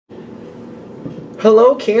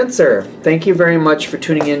Hello, Cancer. Thank you very much for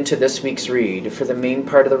tuning in to this week's read. For the main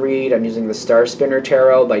part of the read, I'm using the Star Spinner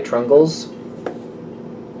Tarot by Trungles.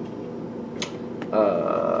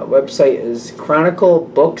 Website is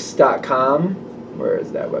chroniclebooks.com. Where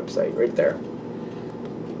is that website? Right there.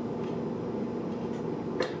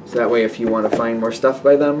 So that way, if you want to find more stuff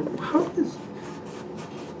by them, how is...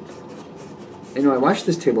 You know, I watch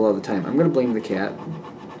this table all the time. I'm going to blame the cat.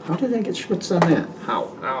 How did I get schwitz on that?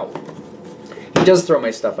 How? Ow. He does throw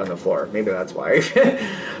my stuff on the floor. Maybe that's why.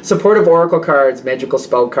 Supportive Oracle Cards, Magical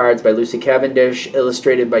Spell Cards by Lucy Cavendish,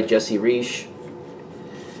 illustrated by Jesse Reish.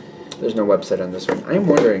 There's no website on this one. I'm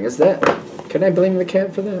wondering, is that... Can I blame the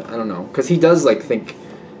cat for that? I don't know. Because he does, like, think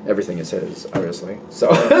everything is his, obviously.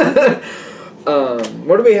 So,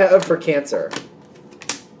 what do we have for Cancer?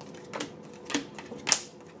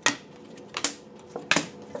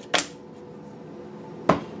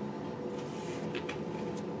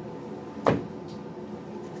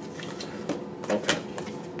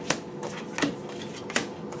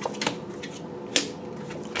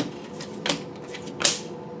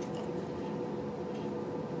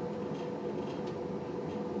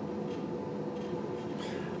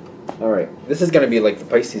 Alright, this is going to be like the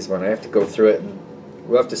Pisces one. I have to go through it, and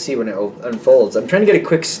we'll have to see when it unfolds. I'm trying to get a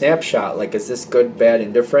quick snapshot, like, is this good, bad,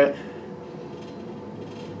 indifferent?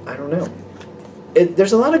 I don't know.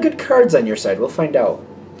 There's a lot of good cards on your side. We'll find out.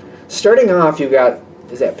 Starting off, you got,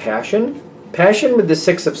 is that Passion? Passion with the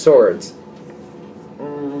Six of Swords.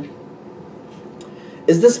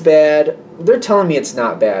 Is this bad? They're telling me it's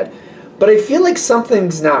not bad. But I feel like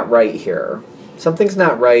something's not right here. Something's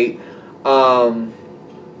not right.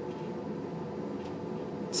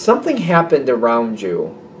 Something happened around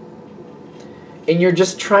you, and you're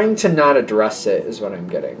just trying to not address it, is what I'm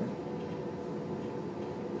getting.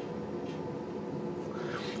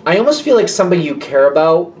 I almost feel like somebody you care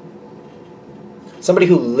about, somebody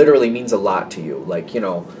who literally means a lot to you, like, you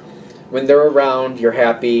know, when they're around, you're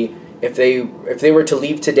happy. If they were to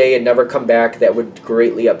leave today and never come back, that would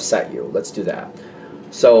greatly upset you. Let's do that.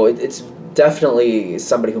 So it's definitely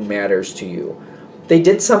somebody who matters to you. They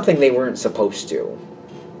did something they weren't supposed to.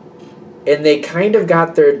 And they kind of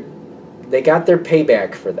got their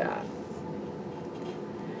payback for that.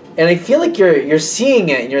 And I feel like you're seeing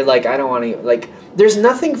it and you're like, I don't want to, like, there's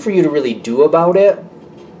nothing for you to really do about it.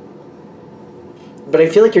 But I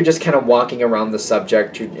feel like you're just kind of walking around the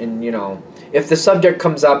subject, and, you know, if the subject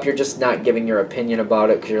comes up, you're just not giving your opinion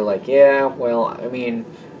about it because you're like, yeah, well, I mean,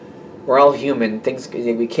 we're all human.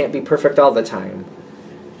 We can't be perfect all the time.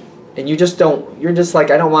 And you just don't, you're just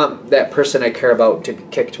like, I don't want that person I care about to be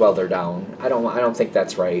kicked while they're down. I don't think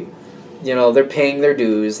that's right. You know, they're paying their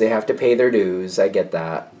dues. They have to pay their dues. I get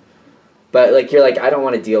that. But, like, you're like, I don't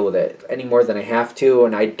want to deal with it any more than I have to.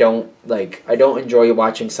 And I don't enjoy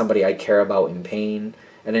watching somebody I care about in pain.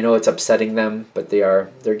 And I know it's upsetting them, but they're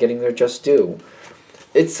getting their just due.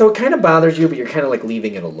 So it kind of bothers you, but you're kind of like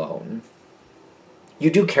leaving it alone.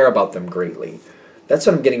 You do care about them greatly. That's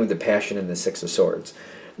what I'm getting with the Passion and the Six of Swords.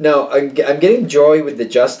 Now, I'm getting joy with the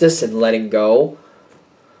Justice and letting go.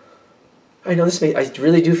 I know this I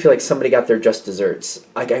really do feel like somebody got their just desserts.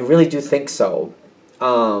 Like, I really do think so.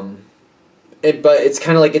 But it's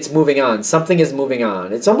kind of like it's moving on. Something is moving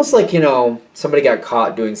on. It's almost like, you know, somebody got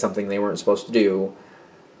caught doing something they weren't supposed to do.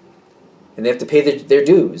 And they have to pay their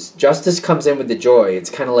dues. Justice comes in with the joy. It's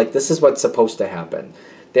kind of like this is what's supposed to happen.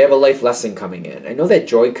 They have a life lesson coming in. I know that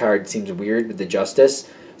joy card seems weird with the Justice.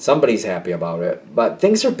 Somebody's happy about it. But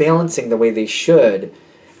things are balancing the way they should.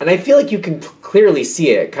 And I feel like you can clearly see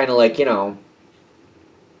it. Kind of like, you know,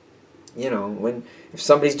 when if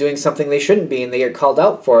somebody's doing something they shouldn't be and they get called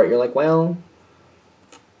out for it, you're like, well,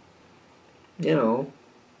 you know,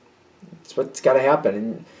 it's what's got to happen.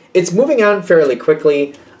 And it's moving on fairly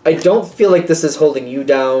quickly. I don't feel like this is holding you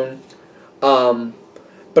down.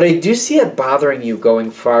 But I do see it bothering you going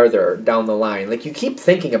farther down the line. Like, you keep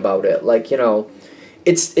thinking about it. Like, you know,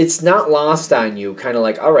 it's not lost on you. Kind of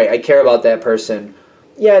like, all right, I care about that person.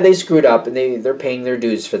 Yeah, they screwed up, and they're paying their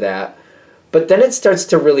dues for that. But then it starts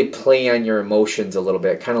to really play on your emotions a little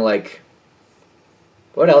bit. Kind of like,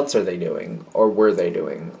 what else are they doing? Or were they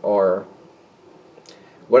doing? Or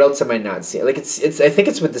what else am I not seeing? Like, I think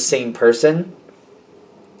it's with the same person.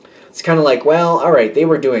 It's kind of like, well, all right, they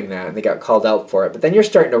were doing that, and they got called out for it. But then you're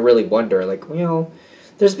starting to really wonder, like, you know,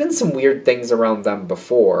 there's been some weird things around them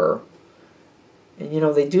before. And, you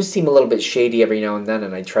know, they do seem a little bit shady every now and then,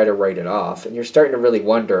 and I try to write it off. And you're starting to really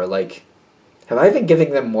wonder, like, have I been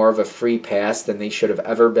giving them more of a free pass than they should have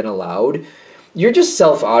ever been allowed? You're just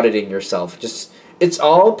self-auditing yourself. It's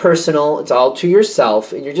all personal. It's all to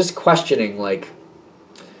yourself. And you're just questioning, like,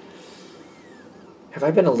 Have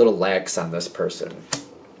I been a little lax on this person?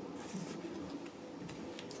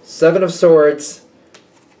 Seven of Swords,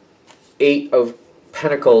 Eight of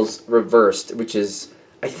Pentacles reversed, which is,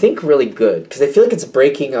 I think, really good. Because I feel like it's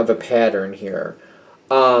breaking of a pattern here.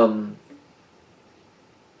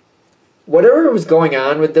 Whatever was going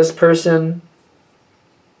on with this person,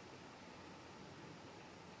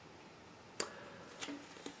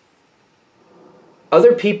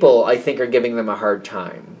 other people, I think, are giving them a hard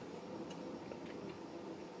time.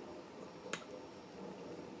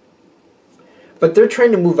 But they're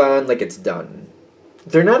trying to move on like it's done.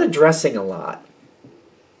 They're not addressing a lot.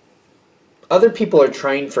 Other people are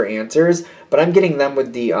trying for answers, but I'm getting them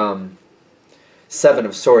with the Seven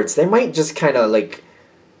of Swords. They might just kind of like...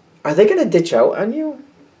 Are they going to ditch out on you?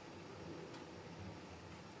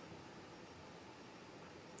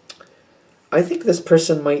 I think this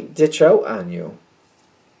person might ditch out on you.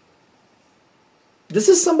 This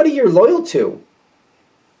is somebody you're loyal to.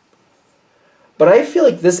 But I feel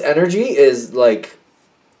like this energy is like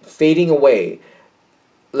fading away.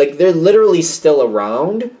 Like they're literally still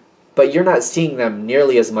around, but you're not seeing them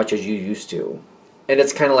nearly as much as you used to. And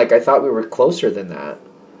it's kind of like, I thought we were closer than that.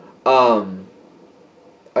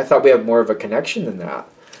 I thought we have more of a connection than that.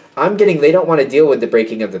 I'm getting they don't want to deal with the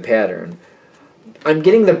breaking of the pattern. I'm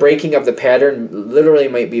getting the breaking of the pattern literally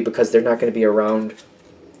might be because they're not going to be around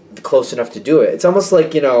close enough to do it. It's almost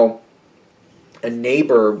like, you know, a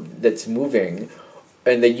neighbor that's moving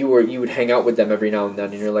and that you would hang out with them every now and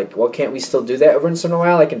then, and you're like, well, can't we still do that every once in a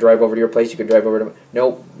while? I can drive over to your place, you can drive over to...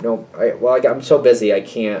 Nope. I'm so busy, I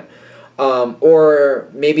can't. Or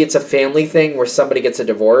maybe it's a family thing where somebody gets a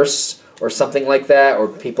divorce or something like that, or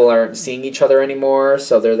people aren't seeing each other anymore,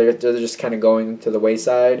 so they're just kind of going to the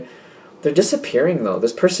wayside. They're disappearing, though.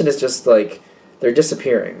 This person is just like, they're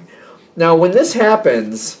disappearing. Now, when this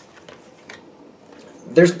happens,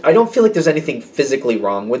 I don't feel like there's anything physically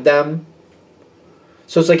wrong with them.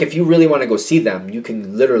 So it's like if you really want to go see them, you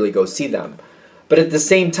can literally go see them. But at the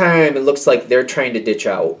same time, it looks like they're trying to ditch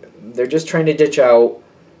out. They're just trying to ditch out.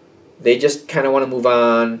 They just kind of want to move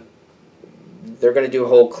on. They're going to do a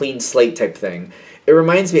whole clean slate type thing. It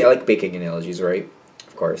reminds me, I like baking analogies, right?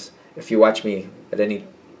 Of course. If you watch me at any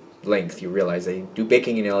length, you realize I do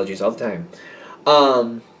baking analogies all the time.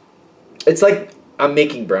 It's like I'm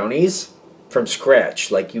making brownies from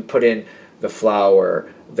scratch. Like you put in the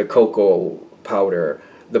flour, the cocoa powder,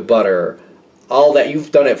 the butter, all that.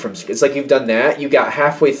 You've done it from... It's like you've done that. You got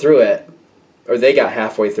halfway through it, or they got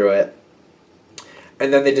halfway through it,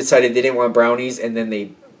 and then they decided they didn't want brownies, and then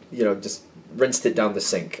they, you know, just rinsed it down the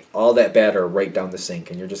sink. All that batter right down the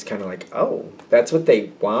sink, and you're just kind of like, oh, that's what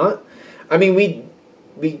they want? I mean,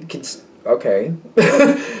 we can... Okay.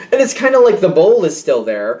 And it's kind of like the bowl is still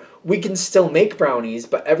there. We can still make brownies,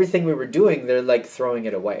 but everything we were doing, they're like throwing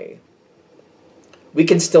it away. We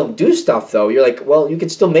can still do stuff, though. You're like, well, you can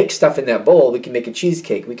still make stuff in that bowl. We can make a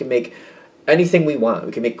cheesecake. We can make anything we want.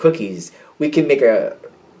 We can make cookies. We can make a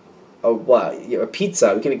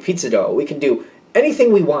pizza. We can make pizza dough. We can do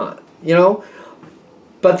anything we want, you know?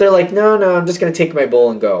 But they're like, no, I'm just going to take my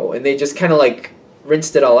bowl and go. And they just kind of like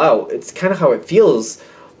rinsed it all out. It's kind of how it feels.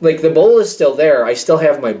 Like the bowl is still there. I still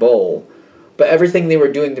have my bowl. But everything they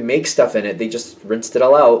were doing to make stuff in it, they just rinsed it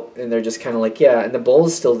all out. And they're just kind of like, yeah. And the bowl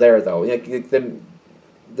is still there, though. Like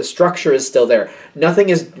the structure is still there. Nothing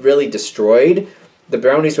is really destroyed. The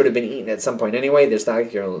brownies would have been eaten at some point anyway. It's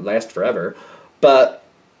not going to last forever. But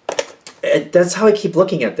that's how I keep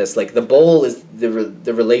looking at this. Like the bowl is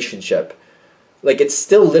the relationship. Like it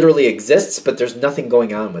still literally exists, but there's nothing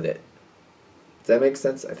going on with it. Does that make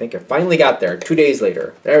sense? I think I finally got there. 2 days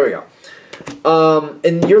later. There we go.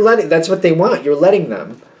 And you're letting... That's what they want. You're letting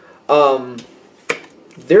them.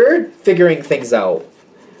 They're figuring things out.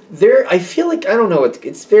 I feel like... I don't know.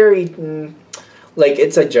 It's very... like,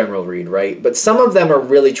 it's a general read, right? But some of them are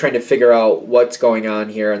really trying to figure out what's going on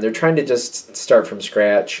here, and they're trying to just start from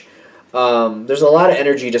scratch. There's a lot of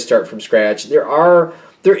energy to start from scratch.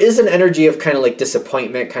 There is an energy of kind of like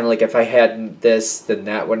disappointment, kind of like if I hadn't this, then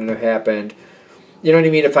that wouldn't have happened. You know what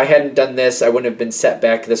I mean? If I hadn't done this, I wouldn't have been set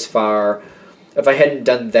back this far. If I hadn't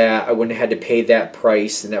done that, I wouldn't have had to pay that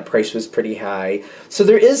price, and that price was pretty high. So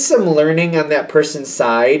there is some learning on that person's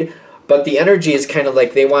side, but the energy is kind of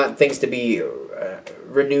like they want things to be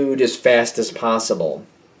renewed as fast as possible.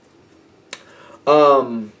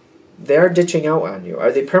 They are ditching out on you.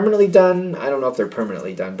 Are they permanently done? I don't know if they're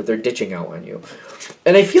permanently done, but they're ditching out on you.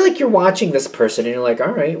 And I feel like you're watching this person, and you're like,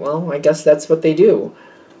 all right, well, I guess that's what they do.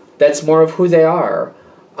 That's more of who they are.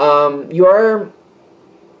 You are...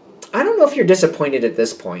 I don't know if you're disappointed at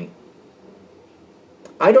this point.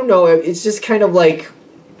 I don't know. It's just kind of like...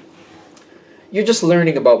 you're just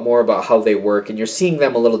learning about more about how they work, and you're seeing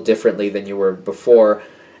them a little differently than you were before.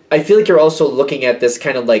 I feel like you're also looking at this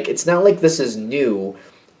kind of like, it's not like this is new,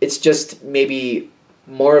 it's just maybe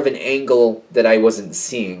more of an angle that I wasn't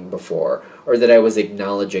seeing before, or that I was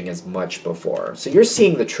acknowledging as much before. So you're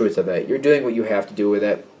seeing the truth of it. You're doing what you have to do with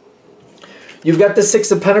it. You've got the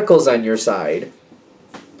Six of Pentacles on your side.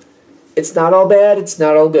 It's not all bad, it's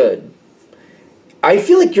not all good. I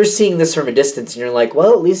feel like you're seeing this from a distance, and you're like,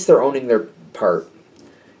 well, at least they're owning their part.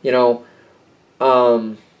 You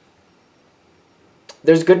know,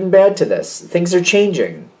 there's good and bad to this. Things are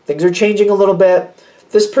changing. Things are changing a little bit.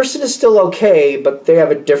 This person is still okay, but they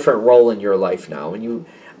have a different role in your life now. And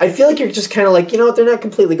I feel like you're just kind of like, you know what, they're not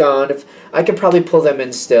completely gone. If I could probably pull them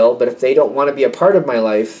in still, but if they don't want to be a part of my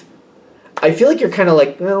life, I feel like you're kind of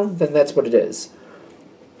like, well, then that's what it is.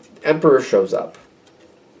 Emperor shows up.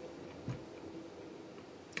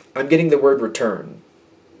 I'm getting the word return.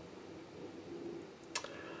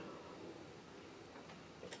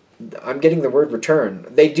 I'm getting the word return.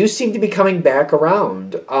 They do seem to be coming back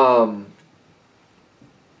around.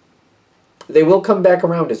 They will come back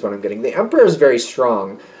around is what I'm getting. The Emperor is very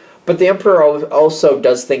strong, but the Emperor also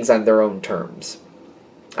does things on their own terms.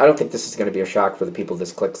 I don't think this is going to be a shock for the people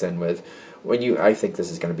this clicks in with. I think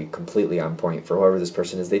this is going to be completely on point for whoever this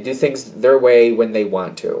person is. They do things their way when they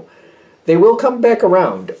want to. They will come back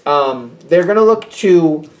around. They're going to look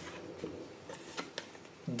to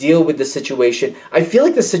deal with the situation. I feel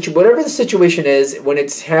like whatever the situation is, when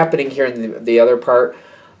it's happening here in the other part,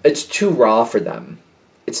 it's too raw for them.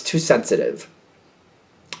 It's too sensitive.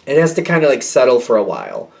 It has to kind of like settle for a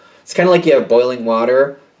while. It's kind of like you have boiling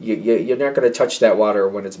water. You're not going to touch that water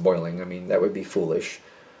when it's boiling. I mean, that would be foolish.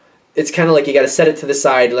 It's kind of like you got to set it to the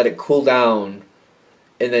side, let it cool down,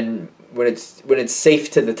 and then when it's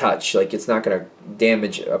safe to the touch, like it's not going to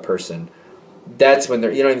damage a person, that's when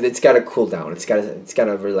they're, it's got to cool down. It's got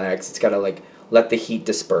to relax. It's got to like let the heat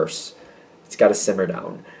disperse. It's got to simmer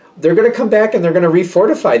down. They're going to come back and they're going to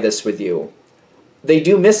refortify this with you. They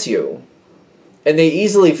do miss you, and they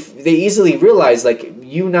easily realize like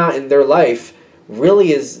you not in their life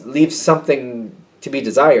really leaves something to be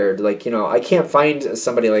desired. Like, I can't find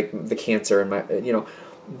somebody like the Cancer in my,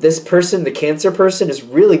 this person, the Cancer person, is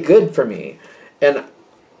really good for me, and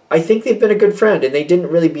I think they've been a good friend, and they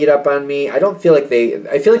didn't really beat up on me. I feel like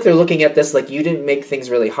they're looking at this like you didn't make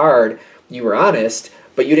things really hard. You were honest,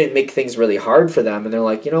 but you didn't make things really hard for them, and they're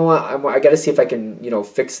like, you know what, I got to see if I can,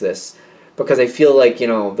 fix this, because I feel like,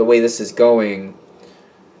 the way this is going,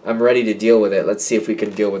 I'm ready to deal with it. Let's see if we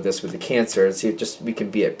can deal with this with the Cancer, and see if we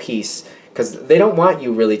can be at peace, because they don't want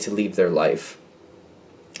you really to leave their life.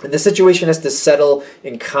 And the situation has to settle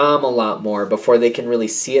and calm a lot more before they can really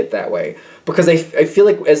see it that way. Because I feel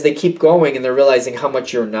like as they keep going and they're realizing how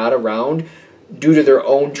much you're not around due to their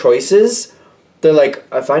own choices, they're like,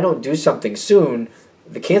 if I don't do something soon,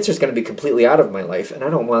 the Cancer is going to be completely out of my life, and I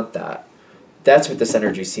don't want that. That's what this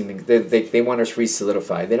energy is seeming. They want to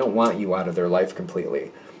re-solidify. They don't want you out of their life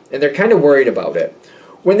completely. And they're kind of worried about it.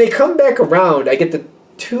 When they come back around, I get the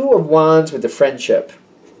Two of Wands with the Friendship.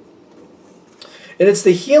 And it's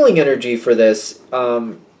the healing energy for this.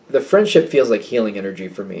 The friendship feels like healing energy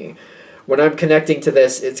for me. When I'm connecting to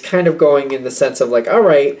this, it's kind of going in the sense of like, all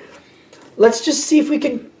right, let's just see if we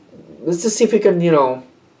can,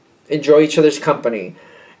 enjoy each other's company.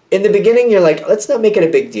 In the beginning, you're like, let's not make it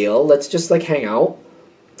a big deal. Let's just like hang out,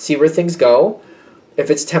 see where things go.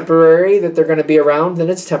 If it's temporary that they're going to be around, then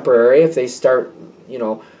it's temporary. If they start,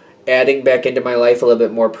 adding back into my life a little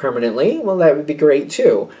bit more permanently, well, that would be great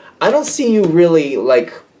too. I don't see you really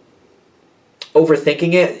like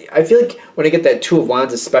overthinking it. I feel like when I get that Two of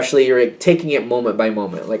Wands especially, you're like taking it moment by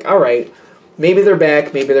moment. Like, all right, maybe they're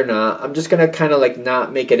back, maybe they're not. I'm just going to kind of like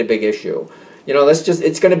not make it a big issue.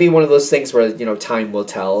 It's going to be one of those things where, time will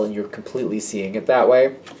tell, and you're completely seeing it that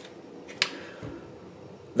way.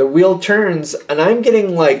 The wheel turns, and I'm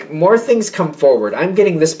getting like more things come forward. I'm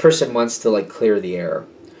getting this person wants to like clear the air.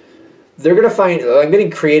 They're going to I'm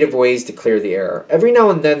getting creative ways to clear the air. Every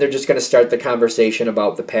now and then they're just going to start the conversation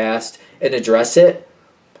about the past and address it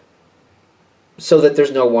so that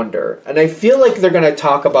there's no wonder. And I feel like they're going to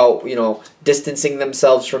talk about, distancing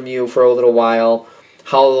themselves from you for a little while,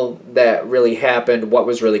 how that really happened, what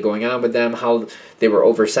was really going on with them, how they were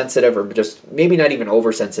oversensitive, or just maybe not even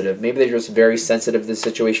oversensitive. Maybe they're just very sensitive to the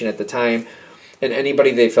situation at the time. And anybody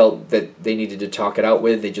they felt that they needed to talk it out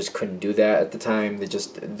with, they just couldn't do that at the time.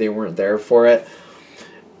 They weren't there for it.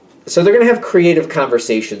 So they're going to have creative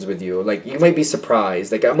conversations with you. Like, you might be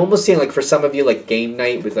surprised. Like, I'm almost seeing, like, for some of you, like, game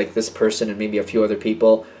night with, like, this person and maybe a few other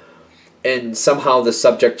people. And somehow the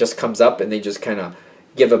subject just comes up and they just kind of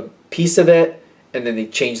give a piece of it and then they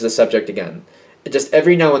change the subject again. just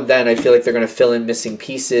every now and then I feel like they're going to fill in missing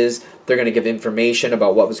pieces. They're going to give information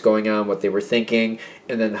about what was going on, what they were thinking,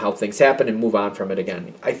 and then how things happen and move on from it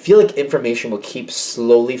again. I feel like information will keep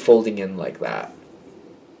slowly folding in like that.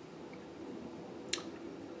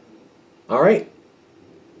 All right.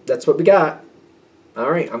 That's what we got. All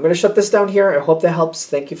right, I'm going to shut this down here. I hope that helps.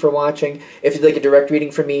 Thank you for watching. If you'd like a direct reading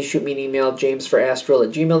from me, shoot me an email,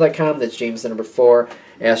 jamesforastral@gmail.com. That's James, the number 4,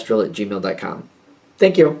 astral@gmail.com.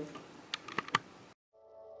 Thank you.